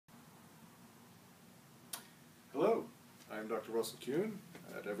I'm Dr. Russell Kuhn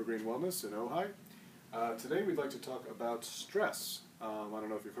at Evergreen Wellness in Ojai. Today we'd like to talk about stress. I don't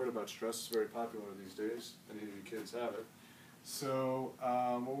know if you've heard about stress. It's very popular these days. Many of you kids have it. So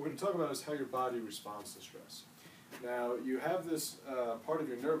what we're going to talk about is how your body responds to stress. Now you have this part of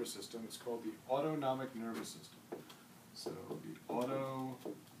your nervous system. It's called the autonomic nervous system. So the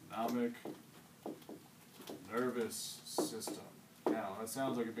autonomic nervous system. Now that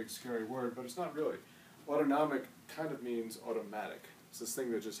sounds like a big scary word, but it's not really. Autonomic kind of means automatic. It's this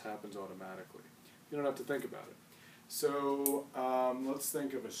thing that just happens automatically. You don't have to think about it. So let's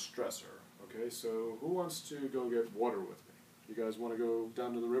think of a stressor. Okay, so who wants to go get water with me? You guys want to go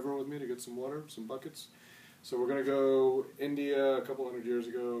down to the river with me to get some water, some buckets? So we're going to go India a couple hundred years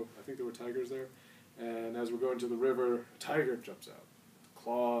ago. I think there were tigers there. And as we're going to the river, a tiger jumps out.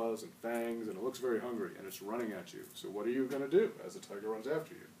 Claws and fangs, and it looks very hungry, and it's running at you. So what are you going to do as the tiger runs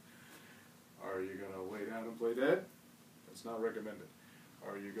after you? Are you going to lay down and play dead? That's not recommended.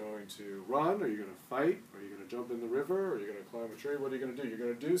 Are you going to run? Are you going to fight? Are you going to jump in the river? Are you going to climb a tree? What are you going to do? You're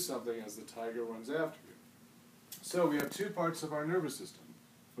going to do something as the tiger runs after you. So we have two parts of our nervous system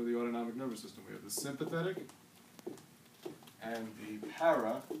for the autonomic nervous system. We have the sympathetic and the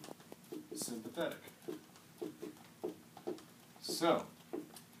parasympathetic. So,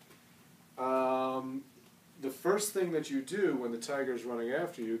 the first thing that you do when the tiger is running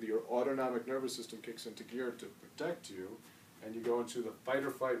after you, your autonomic nervous system kicks into gear to protect you, and you go into the fight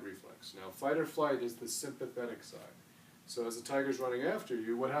or flight reflex. Now, fight or flight is the sympathetic side. So as the tiger's running after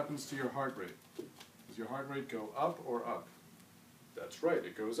you, what happens to your heart rate? Does your heart rate go up or up? That's right,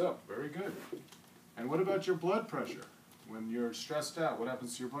 it goes up. Very good. And what about your blood pressure? When you're stressed out, what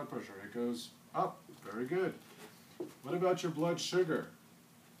happens to your blood pressure? It goes up. Very good. What about your blood sugar?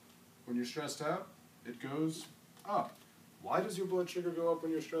 When you're stressed out, it goes up. Why does your blood sugar go up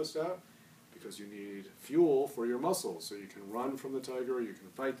when you're stressed out? Because you need fuel for your muscles, so you can run from the tiger or you can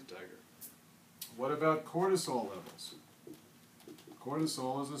fight the tiger. What about cortisol levels?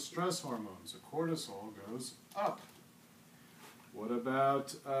 Cortisol is a stress hormone, so cortisol goes up. What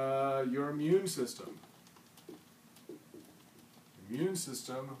about your immune system? Immune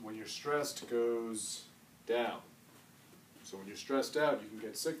system, when you're stressed, goes down. So when you're stressed out, you can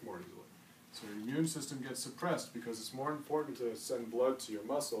get sick more easily. So your immune system gets suppressed because it's more important to send blood to your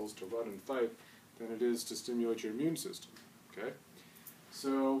muscles to run and fight than it is to stimulate your immune system. Okay?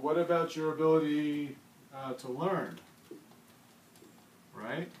 So what about your ability to learn?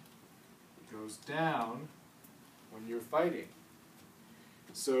 Right? It goes down when you're fighting.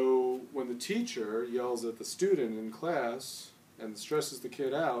 So when the teacher yells at the student in class and stresses the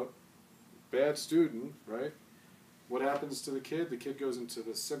kid out, bad student, right? What happens to the kid? The kid goes into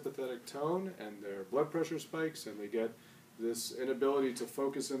the sympathetic tone and their blood pressure spikes and they get this inability to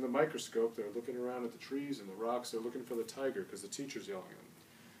focus in the microscope. They're looking around at the trees and the rocks. They're looking for the tiger because the teacher's yelling at them.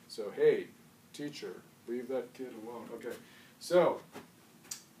 So, hey, teacher, leave that kid alone. Okay, so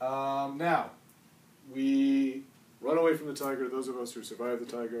now we run away from the tiger. Those of us who survived the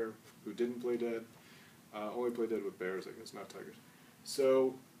tiger, who didn't play dead, only play dead with bears, I guess, not tigers.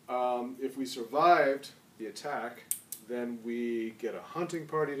 So if we survived the attack, then we get a hunting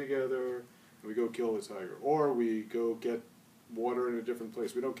party together, and we go kill the tiger. Or we go get water in a different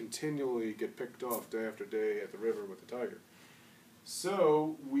place. We don't continually get picked off day after day at the river with the tiger.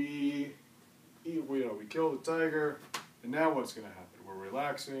 So we kill the tiger, and now what's going to happen? We're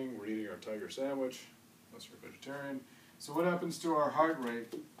relaxing, we're eating our tiger sandwich, unless you're a vegetarian. So what happens to our heart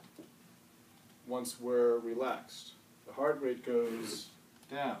rate once we're relaxed? The heart rate goes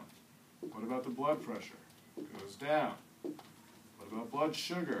down. What about the blood pressure? Goes down. What about blood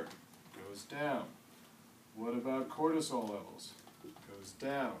sugar? Goes down. What about cortisol levels? Goes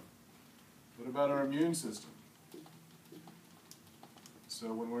down. What about our immune system?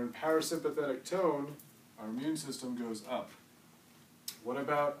 So when we're in parasympathetic tone, our immune system goes up. What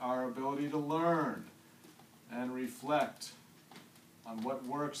about our ability to learn and reflect on what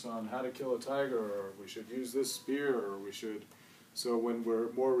works, on how to kill a tiger, or we should use this spear, or we should... So when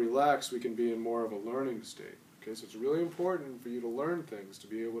we're more relaxed, we can be in more of a learning state. Okay, so it's really important for you to learn things, to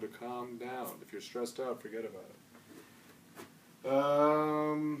be able to calm down. If you're stressed out, forget about it.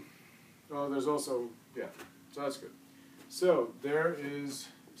 Oh, there's also, yeah, so that's good. So there is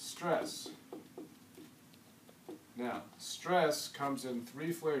stress. Now, stress comes in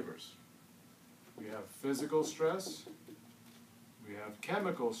three flavors. We have physical stress, we have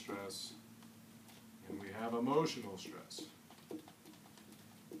chemical stress, and we have emotional stress.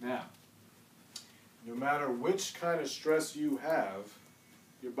 Now, no matter which kind of stress you have,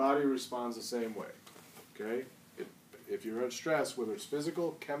 your body responds the same way. Okay? if you're under stress, whether it's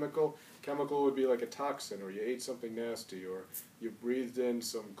physical, chemical would be like a toxin, or you ate something nasty, or you breathed in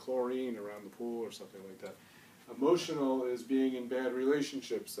some chlorine around the pool or something like that. Emotional is being in bad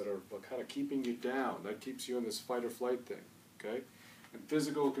relationships that are kind of keeping you down. That keeps you in this fight or flight thing, okay? And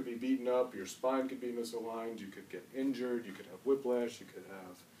physical could be beaten up, your spine could be misaligned, you could get injured, you could have whiplash, you could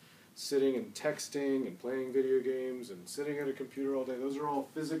have sitting and texting and playing video games and sitting at a computer all day. Those are all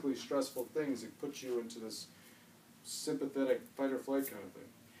physically stressful things that put you into this sympathetic fight or flight kind of thing.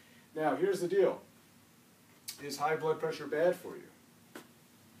 Now, here's the deal. Is high blood pressure bad for you?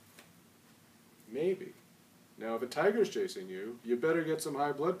 Maybe. Now, if a tiger's chasing you, you better get some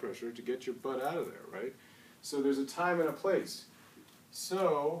high blood pressure to get your butt out of there, right? So there's a time and a place.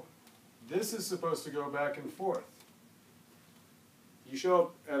 So this is supposed to go back and forth. You show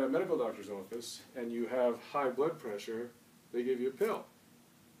up at a medical doctor's office and you have high blood pressure, they give you a pill.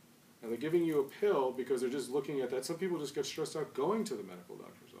 And they're giving you a pill because they're just looking at that. Some people just get stressed out going to the medical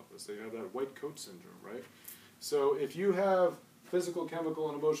doctor's office. They have that white coat syndrome, right? So if you have physical, chemical,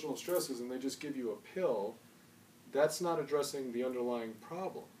 and emotional stresses and they just give you a pill, that's not addressing the underlying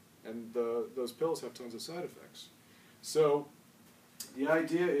problem. And those pills have tons of side effects. So the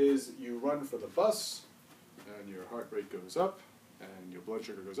idea is you run for the bus and your heart rate goes up and your blood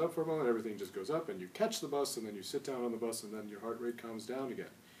sugar goes up for a moment, everything just goes up, and you catch the bus and then you sit down on the bus and then your heart rate calms down again.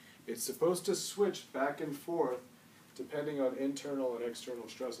 It's supposed to switch back and forth depending on internal and external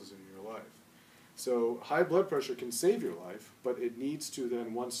stresses in your life. So high blood pressure can save your life, but it needs to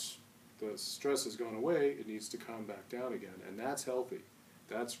then, once the stress has gone away, it needs to calm back down again, and that's healthy.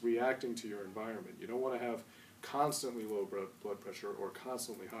 That's reacting to your environment. You don't want to have constantly low blood pressure or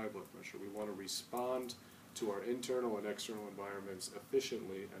constantly high blood pressure. We want to respond to our internal and external environments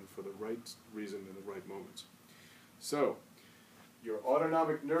efficiently and for the right reason in the right moments. So, your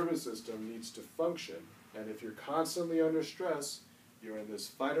autonomic nervous system needs to function, and if you're constantly under stress, you're in this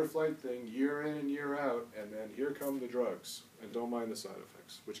fight or flight thing year in and year out, and then here come the drugs, and don't mind the side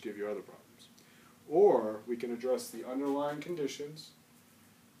effects, which give you other problems. Or we can address the underlying conditions,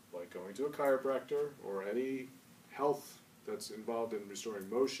 like going to a chiropractor or any health that's involved in restoring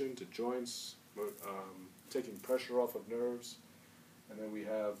motion to joints, taking pressure off of nerves, and then we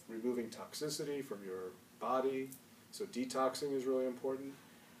have removing toxicity from your body, so detoxing is really important,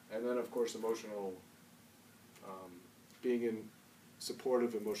 and then of course emotional, being in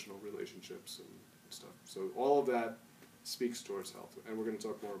supportive emotional relationships and stuff. So all of that speaks towards health, and we're going to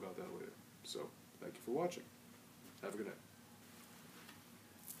talk more about that later. So thank you for watching. Have a good night.